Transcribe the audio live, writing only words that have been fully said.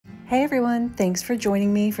Hey everyone, thanks for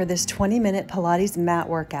joining me for this 20-minute Pilates mat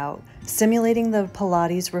workout, simulating the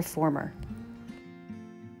Pilates Reformer.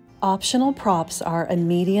 Optional props are a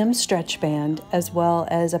medium stretch band as well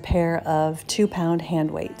as a pair of 2-pound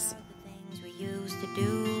hand weights.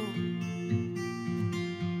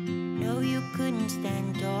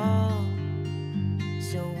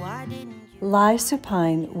 Lie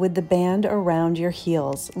supine with the band around your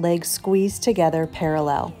heels, legs squeezed together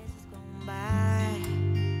parallel.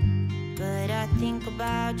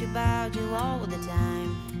 About you all the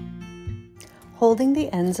time. Holding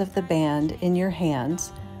the ends of the band in your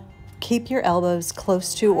hands, keep your elbows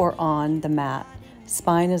close to or on the mat.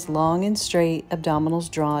 Spine is long and straight, abdominals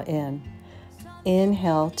draw in.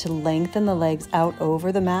 Inhale to lengthen the legs out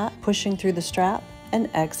over the mat, pushing through the strap, and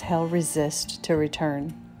exhale, resist to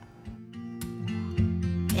return.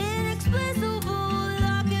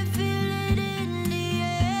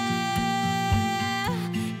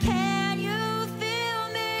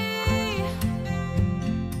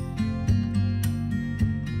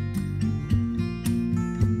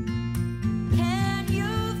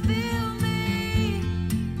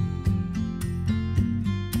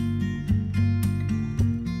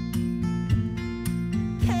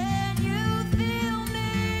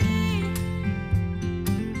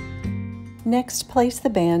 Next, place the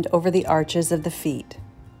band over the arches of the feet.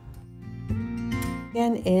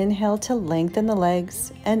 Again, inhale to lengthen the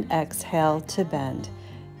legs and exhale to bend,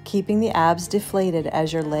 keeping the abs deflated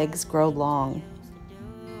as your legs grow long.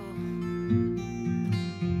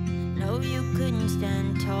 No, you couldn't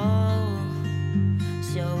stand tall,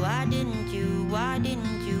 so why didn't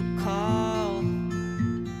you call?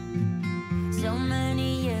 So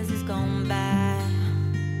many years has gone by,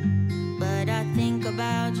 but I think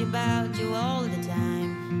about you all the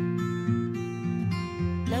time.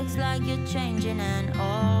 Looks like you're changing and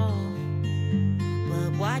all,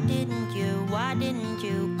 but why didn't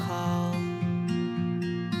you call?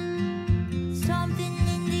 Something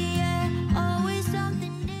in the air, always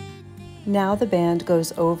something. Now the band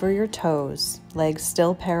goes over your toes, legs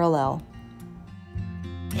still parallel.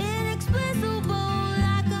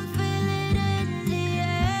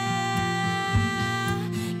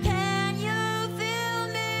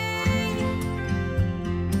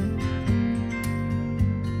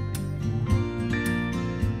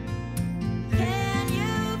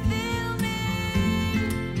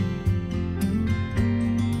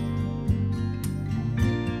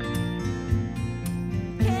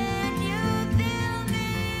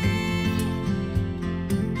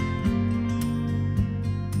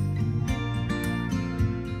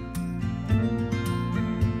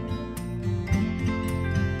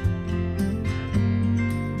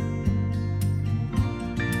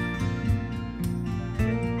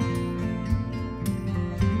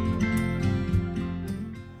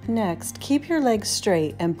 Next, keep your legs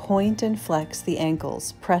straight and point and flex the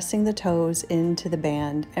ankles, pressing the toes into the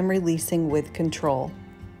band and releasing with control.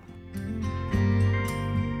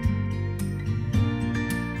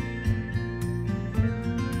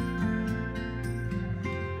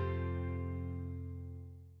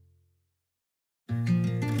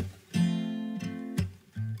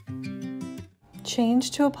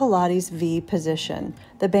 Change to a Pilates V position.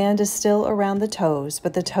 The band is still around the toes,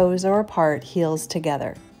 but the toes are apart, heels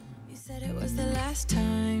together. It was the last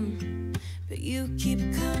time, but you keep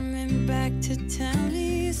coming back to tell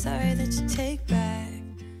me sorry that you take back.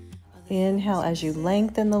 Inhale as you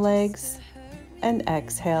lengthen the legs and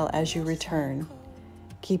exhale as you return.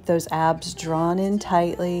 Keep those abs drawn in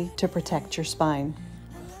tightly to protect your spine.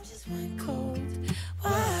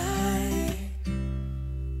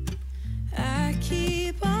 I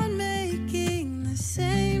keep on making the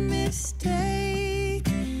same mistake.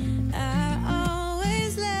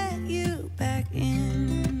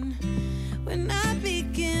 When I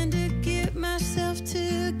begin to get myself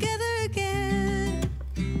together again,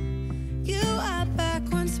 you are back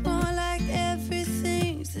once more like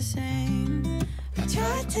everything's the same. I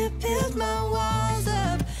tried to build my walls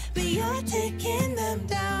up, but you're taking them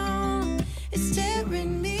down. It's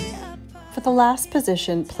tearing me apart. For the last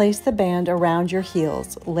position, place the band around your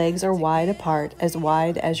heels. Legs are wide apart, as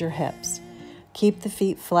wide as your hips. Keep the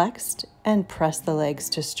feet flexed and press the legs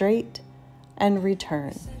to straight and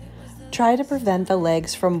return. Try to prevent the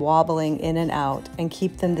legs from wobbling in and out and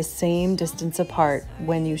keep them the same distance apart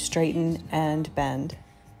when you straighten and bend.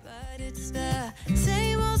 But it's the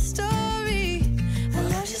same old story. Our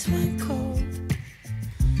love just went cold,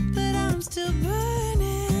 but I'm still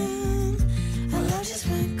burning. Our love just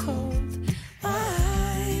went cold.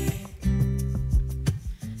 Why?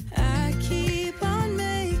 I keep on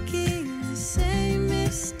making the same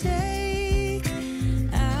mistake.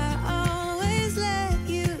 I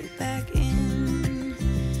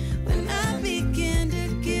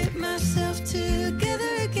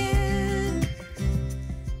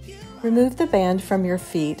Remove the band from your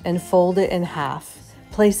feet and fold it in half.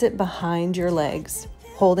 Place it behind your legs,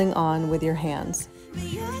 holding on with your hands.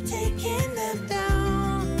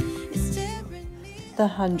 The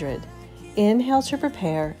 100. Inhale to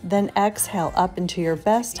prepare, then exhale up into your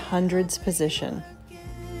best hundreds position.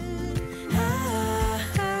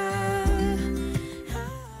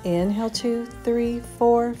 Inhale 2, 3,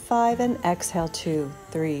 4, 5, and exhale 2,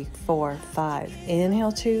 3, 4, 5.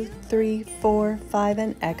 Inhale 2, 3, 4, 5,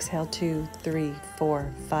 and exhale 2, 3,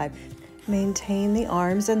 4, 5. Maintain the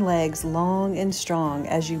arms and legs long and strong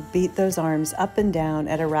as you beat those arms up and down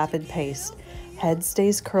at a rapid pace. Head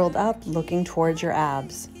stays curled up, looking towards your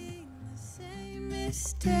abs.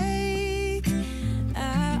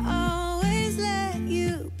 I always let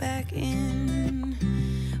you back in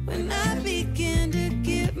when I begin to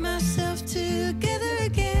get myself together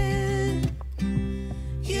again.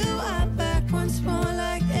 You are back once more,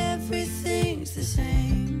 like everything's the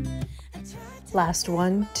same. Last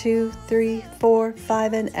 1, 2, 3, 4,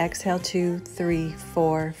 5, and exhale 2, 3,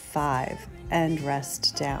 4, 5, and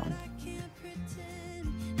rest down.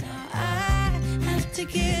 To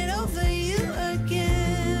get over you again.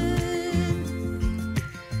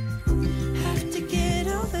 Have to get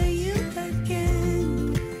over you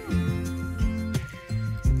again.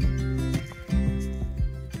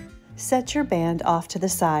 Set your band off to the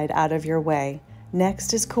side out of your way.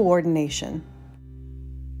 Next is coordination.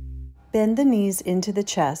 Bend the knees into the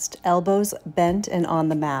chest, elbows bent and on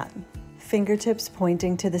the mat, fingertips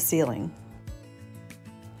pointing to the ceiling.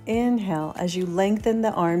 Inhale as you lengthen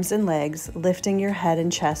the arms and legs, lifting your head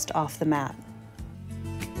and chest off the mat.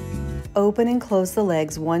 Open and close the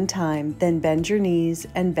legs one time, then bend your knees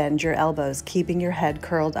and bend your elbows, keeping your head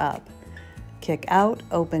curled up. Kick out,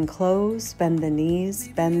 open, close, bend the knees,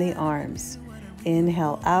 bend the arms.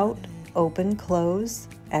 Inhale out, open, close,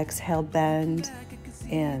 exhale, bend,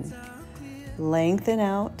 in. Lengthen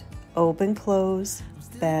out, open, close,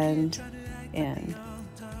 bend, in.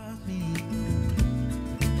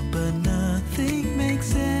 But nothing makes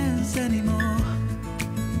sense anymore.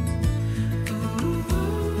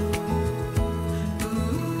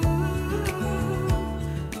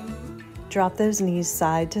 Drop those knees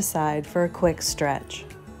side to side for a quick stretch.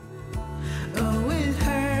 Oh, it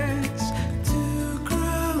hurts to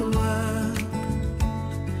grow up,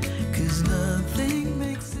 'cause nothing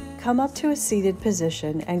makes sense. Come up to a seated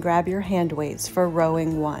position and grab your hand weights for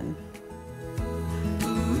rowing 1.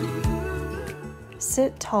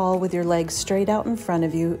 Sit tall with your legs straight out in front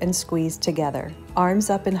of you and squeeze together. Arms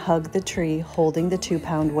up and hug the tree, holding the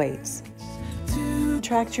 2-pound weights.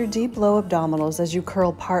 Contract your deep low abdominals as you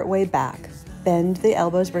curl partway back. Bend the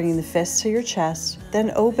elbows, bringing the fists to your chest,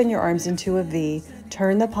 then open your arms into a V.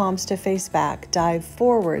 Turn the palms to face back. Dive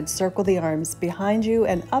forward, circle the arms behind you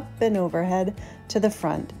and up and overhead to the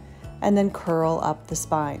front, and then curl up the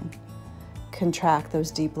spine. Contract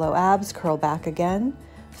those deep low abs, curl back again.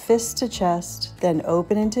 Fist to chest, then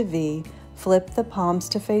open into V, flip the palms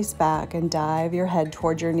to face back and dive your head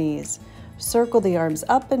toward your knees. Circle the arms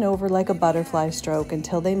up and over like a butterfly stroke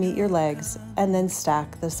until they meet your legs, and then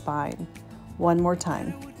stack the spine. One more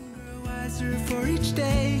time. For each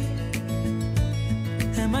day.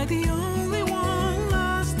 Am I the only one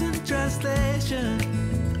lost in translation,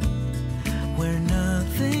 where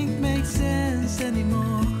nothing makes sense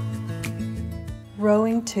anymore?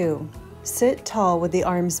 Rowing 2. Sit tall with the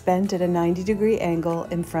arms bent at a 90-degree angle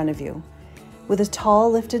in front of you. With a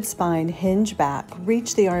tall lifted spine, hinge back,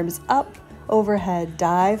 reach the arms up overhead,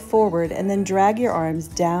 dive forward, and then drag your arms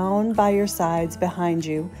down by your sides behind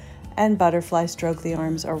you and butterfly stroke the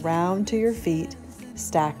arms around to your feet.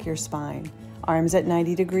 Stack your spine. Arms at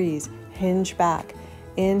 90 degrees, hinge back.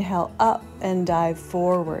 Inhale up and dive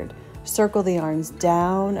forward. Circle the arms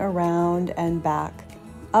down, around, and back,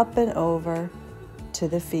 up and over to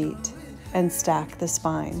the feet, and stack the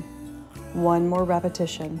spine. One more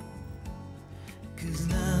repetition. 'Cause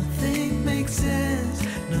nothing makes sense,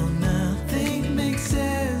 no, nothing makes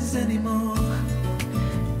sense anymore.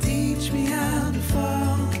 Teach me how to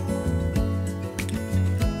fall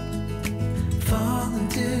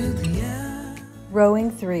into the air.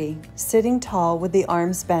 Rowing 3. Sitting tall with the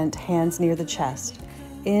arms bent, hands near the chest.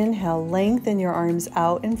 Inhale, lengthen your arms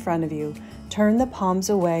out in front of you. Turn the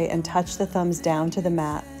palms away and touch the thumbs down to the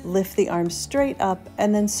mat. Lift the arms straight up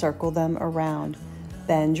and then circle them around.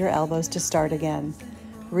 Bend your elbows to start again.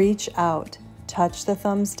 Reach out, touch the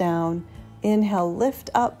thumbs down. Inhale, lift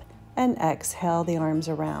up, and exhale the arms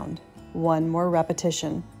around. One more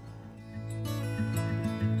repetition.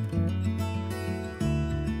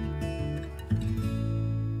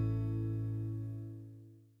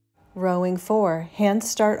 Rowing 4. Hands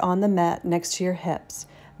start on the mat next to your hips.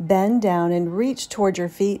 Bend down and reach toward your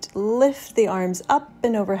feet. Lift the arms up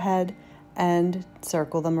and overhead and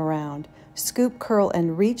circle them around. Scoop, curl,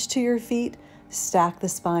 and reach to your feet. Stack the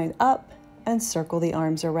spine up and circle the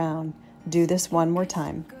arms around. Do this one more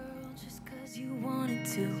time.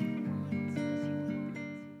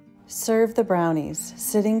 Serve the brownies.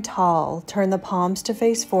 Sitting tall, turn the palms to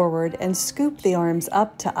face forward and scoop the arms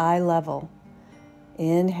up to eye level.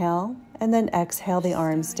 Inhale and then exhale the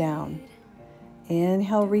arms down.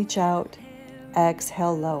 Inhale, reach out.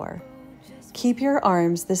 Exhale, lower. Keep your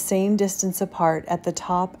arms the same distance apart at the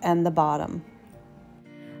top and the bottom.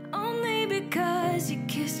 Only because you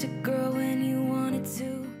kissed a girl when you wanted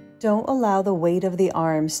to. Don't allow the weight of the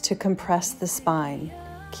arms to compress the spine.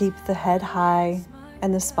 Keep the head high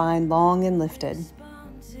and the spine long and lifted.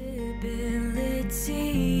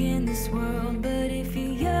 Responsibility in this world, but if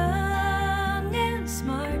you're young and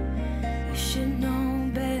smart, you should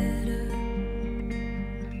know better.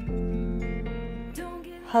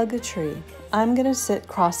 Hug a tree. I'm going to sit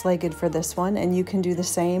cross-legged for this one, and you can do the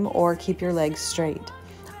same or keep your legs straight.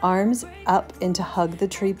 Arms up into hug the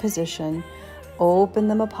tree position. Open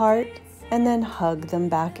them apart and then hug them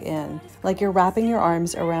back in, like you're wrapping your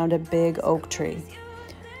arms around a big oak tree.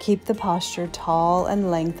 Keep the posture tall and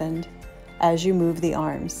lengthened as you move the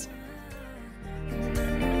arms.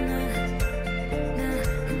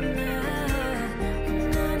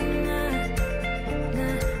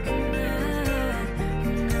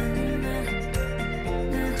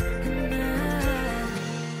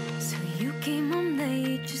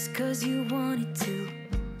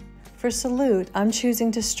 For salute, I'm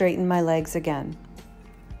choosing to straighten my legs again.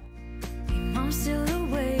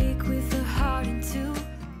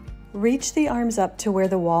 Reach the arms up to where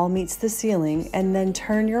the wall meets the ceiling and then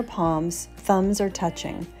turn your palms, thumbs are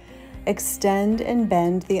touching. Extend and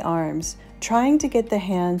bend the arms, trying to get the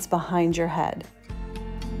hands behind your head.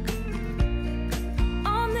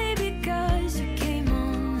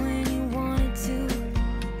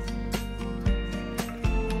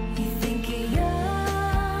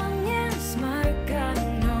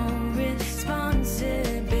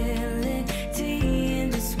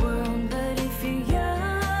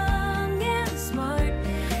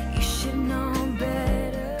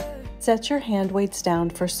 Set your hand weights down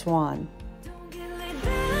for swan.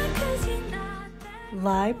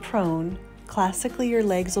 Lie prone. Classically, your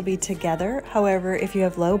legs will be together. However, if you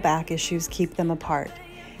have low back issues, keep them apart.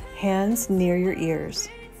 Hands near your ears.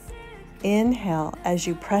 Inhale as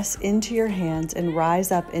you press into your hands and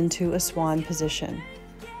rise up into a swan position.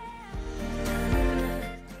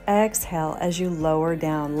 Exhale as you lower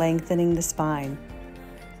down, lengthening the spine.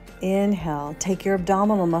 Inhale, take your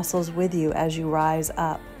abdominal muscles with you as you rise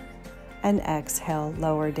up. And exhale,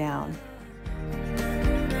 lower down.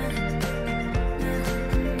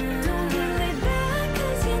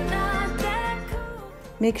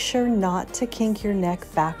 Make sure not to kink your neck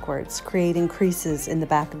backwards, creating creases in the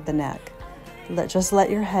back of the neck. Just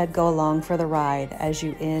let your head go along for the ride as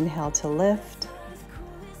you inhale to lift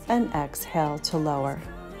and exhale to lower.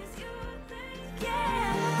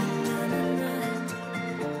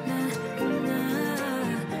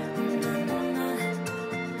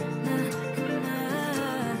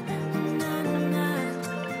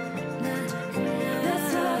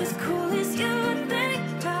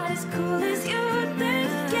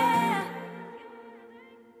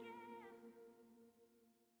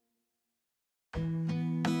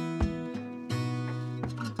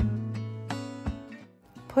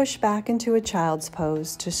 Push back into a child's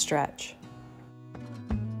pose to stretch.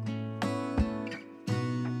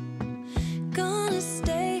 Gonna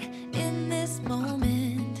stay in this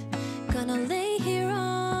moment. Gonna lay here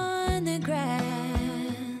on the grass.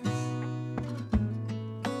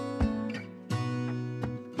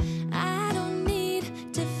 I don't need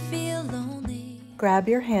to feel lonely. Grab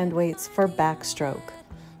your hand weights for backstroke.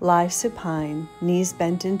 Lie supine, knees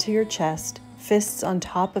bent into your chest, fists on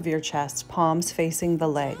top of your chest, palms facing the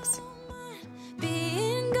legs.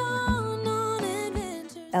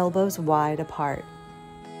 Elbows wide apart.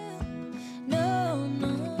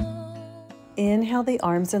 Inhale the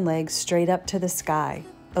arms and legs straight up to the sky.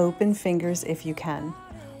 Open fingers if you can.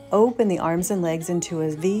 Open the arms and legs into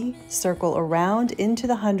a V, circle around into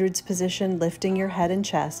the hundreds position, lifting your head and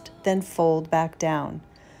chest, then fold back down.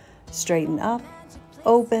 Straighten up,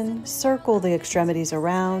 open, circle the extremities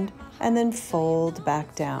around, and then fold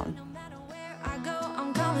back down.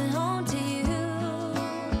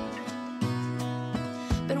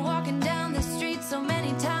 Been walking down the street so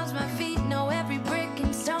many times, my feet know every brick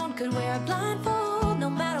and stone. Could wear a blindfold, no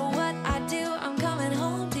matter what I do, I'm coming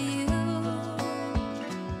home to you.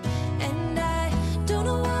 And I don't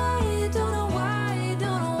know why, don't know why,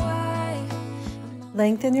 don't know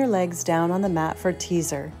Lengthen your legs down on the mat for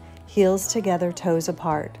teaser. Heels together, toes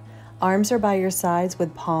apart. Arms are by your sides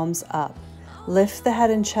with palms up. Lift the head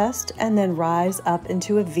and chest and then rise up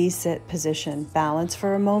into a V-sit position. Balance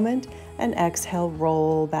for a moment and exhale,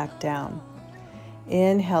 roll back down.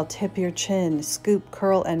 Inhale, tip your chin, scoop,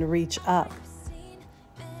 curl, and reach up.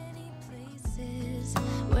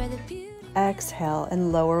 Exhale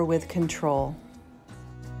and lower with control.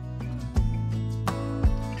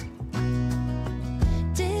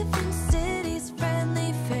 Different cities,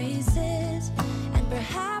 friendly faces, and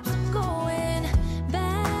perhaps I'm going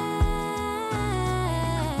back.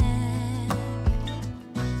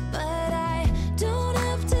 But I don't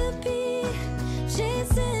have to be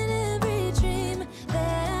chasing every dream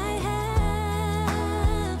that I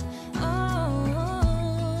have. Oh, no.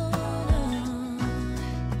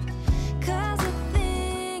 'Cause the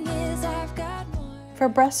thing is, I've got more. For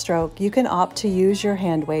breaststroke, you can opt to use your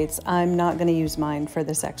hand weights. I'm not going to use mine for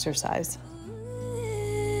this exercise.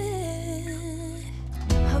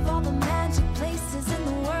 Of all the magic places in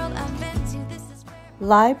the world I've been to, this is where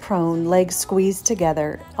Lie prone, legs squeezed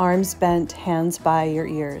together, arms bent, hands by your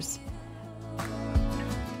ears.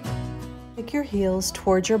 Take your heels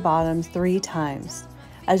towards your bottom 3 times.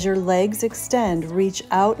 As your legs extend, reach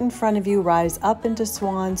out in front of you, rise up into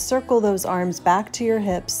swan, circle those arms back to your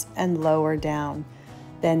hips and lower down,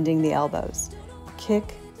 bending the elbows.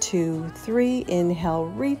 Kick, 2, 3, inhale,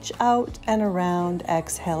 reach out and around,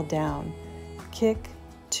 exhale down. Kick,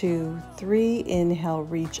 2, 3, inhale,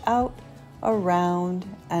 reach out, around,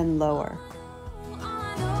 and lower.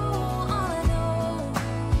 all I know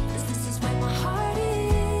is this is where my heart is.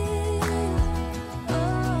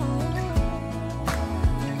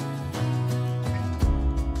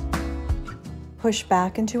 Push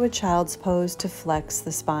back into a child's pose to flex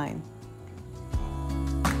the spine.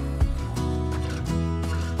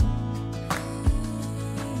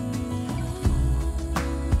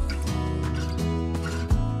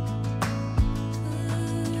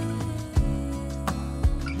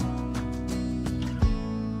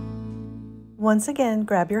 Once again,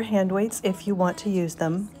 grab your hand weights if you want to use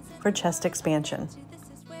them for chest expansion. This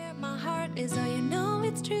is where my heart is. Oh, you know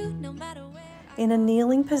it's true no matter where. In a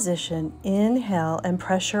kneeling position, inhale and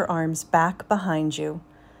press your arms back behind you.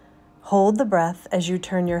 Hold the breath as you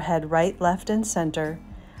turn your head right, left, and center,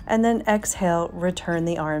 and then exhale, return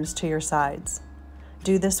the arms to your sides.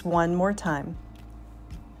 Do this one more time.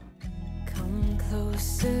 Come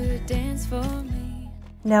closer, dance for me.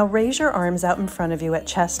 Now raise your arms out in front of you at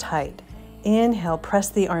chest height. Inhale, press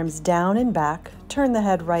the arms down and back, turn the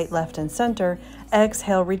head right, left, and center.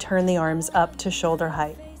 Exhale, return the arms up to shoulder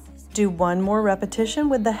height. Do one more repetition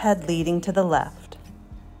with the head leading to the left.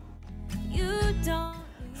 You don't.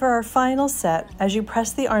 For our final set, as you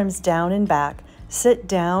press the arms down and back, sit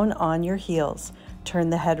down on your heels. Turn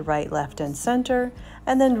the head right, left, and center,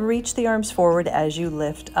 and then reach the arms forward as you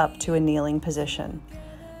lift up to a kneeling position.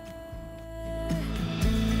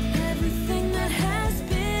 Everything that has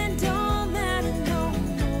been don't matter no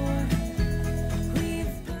more.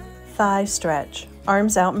 Thigh stretch,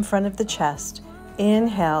 arms out in front of the chest.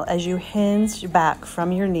 Inhale as you hinge back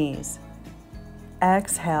from your knees.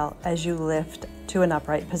 Exhale as you lift to an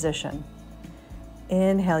upright position.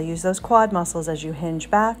 Inhale, use those quad muscles as you hinge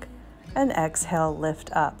back, and exhale,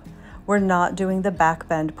 lift up. We're not doing the back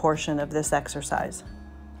bend portion of this exercise.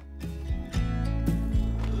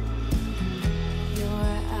 Your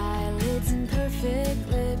eyelids and perfect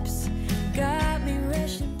lips got me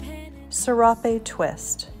rushing panic. Serape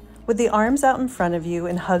twist. With the arms out in front of you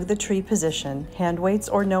in hug the tree position, hand weights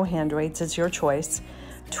or no hand weights is your choice.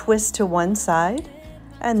 Twist to one side,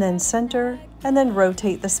 and then center, and then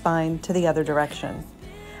rotate the spine to the other direction.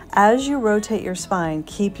 As you rotate your spine,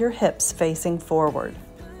 keep your hips facing forward.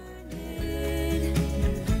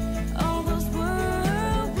 All those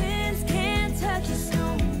whirlwinds can't touch us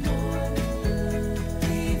no more.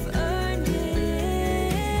 We've earned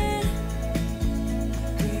it.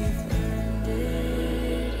 We've earned it.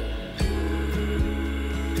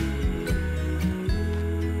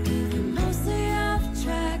 We've been mostly off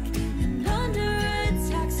track and under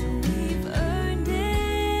attack, so we've earned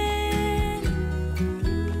it.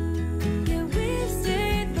 Yeah, we've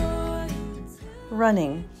stayed loyal.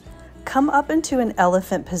 Running. Come up into an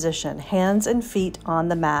elephant position, hands and feet on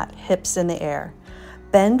the mat, hips in the air.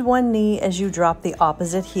 Bend one knee as you drop the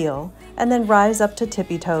opposite heel, and then rise up to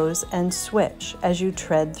tippy toes and switch as you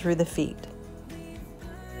tread through the feet.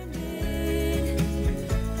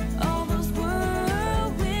 All those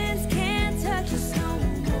whirlwinds can't touch us no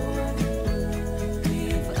more.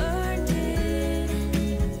 We've earned it.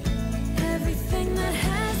 Everything that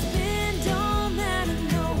has been don't matter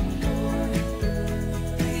no more.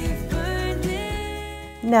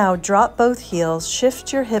 Now drop both heels,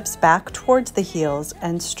 shift your hips back towards the heels,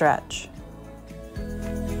 and stretch.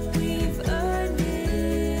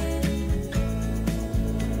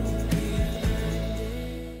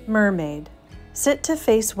 Mermaid. Sit to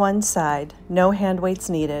face one side, no hand weights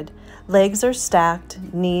needed. Legs are stacked,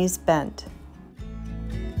 knees bent.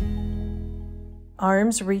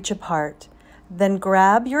 Arms reach apart. Then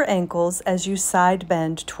grab your ankles as you side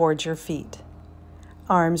bend towards your feet.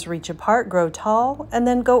 Arms reach apart, grow tall, and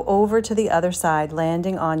then go over to the other side,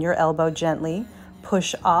 landing on your elbow gently.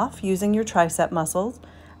 Push off using your tricep muscles,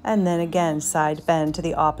 and then again side bend to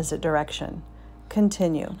the opposite direction.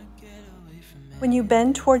 Continue. When you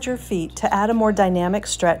bend towards your feet, to add a more dynamic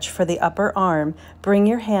stretch for the upper arm, bring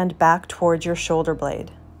your hand back towards your shoulder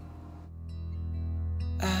blade.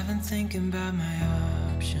 I've been thinking about my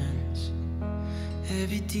options,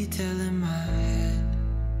 every detail in my head,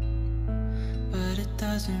 but it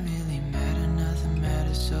doesn't really matter, nothing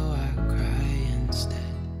matters, so I cry instead.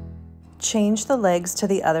 Change the legs to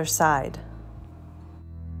the other side.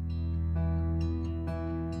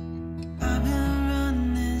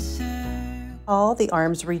 All the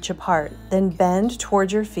arms reach apart, then bend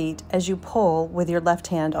towards your feet as you pull with your left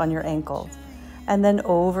hand on your ankle. And then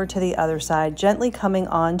over to the other side, gently coming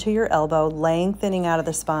onto your elbow, lengthening out of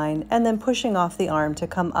the spine, and then pushing off the arm to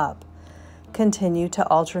come up. Continue to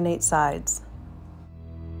alternate sides.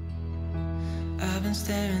 I've been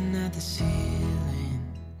staring at the ceiling.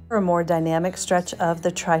 For a more dynamic stretch of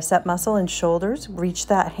the tricep muscle and shoulders, reach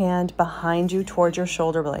that hand behind you towards your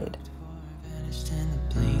shoulder blade.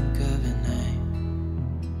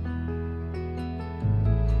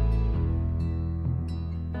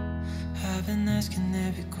 I've been asking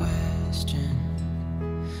every question,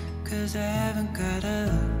 'cause I haven't got a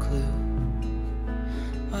clue.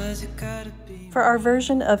 Why's it gotta be? For our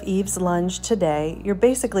version of Eve's lunge today, you're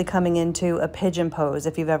basically coming into a pigeon pose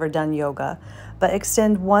if you've ever done yoga, but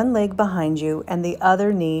extend one leg behind you and the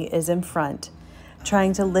other knee is in front,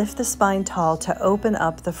 trying to lift the spine tall to open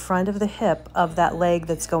up the front of the hip of that leg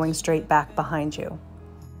that's going straight back behind you.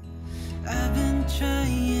 I've been trying.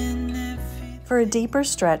 For a deeper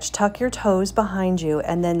stretch, tuck your toes behind you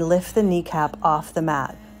and then lift the kneecap off the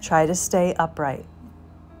mat. Try to stay upright.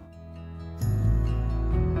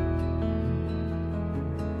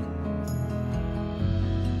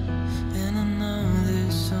 And I know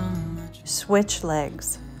there's so much Switch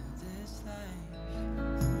legs. this life,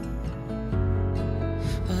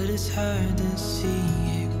 but it's hard to see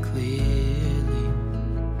it clearly.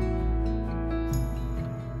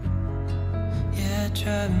 Yeah, I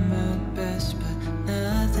tried my best, but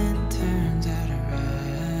nothing turns out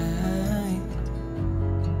right.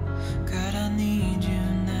 God, I need you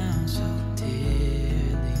now so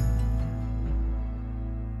dearly,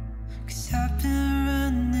 'cause I've been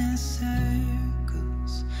running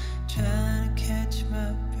circles, trying to catch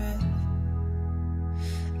my breath.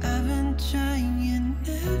 I've been trying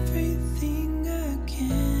everything I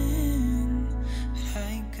can, but I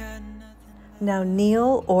ain't got nothing. Now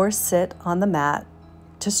kneel or sit on the mat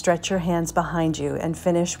to stretch your hands behind you and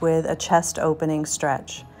finish with a chest opening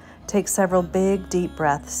stretch. Take several big, deep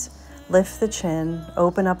breaths. Lift the chin,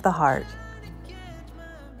 open up the heart.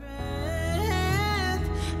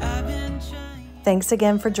 Thanks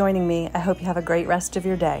again for joining me. I hope you have a great rest of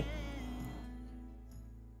your day.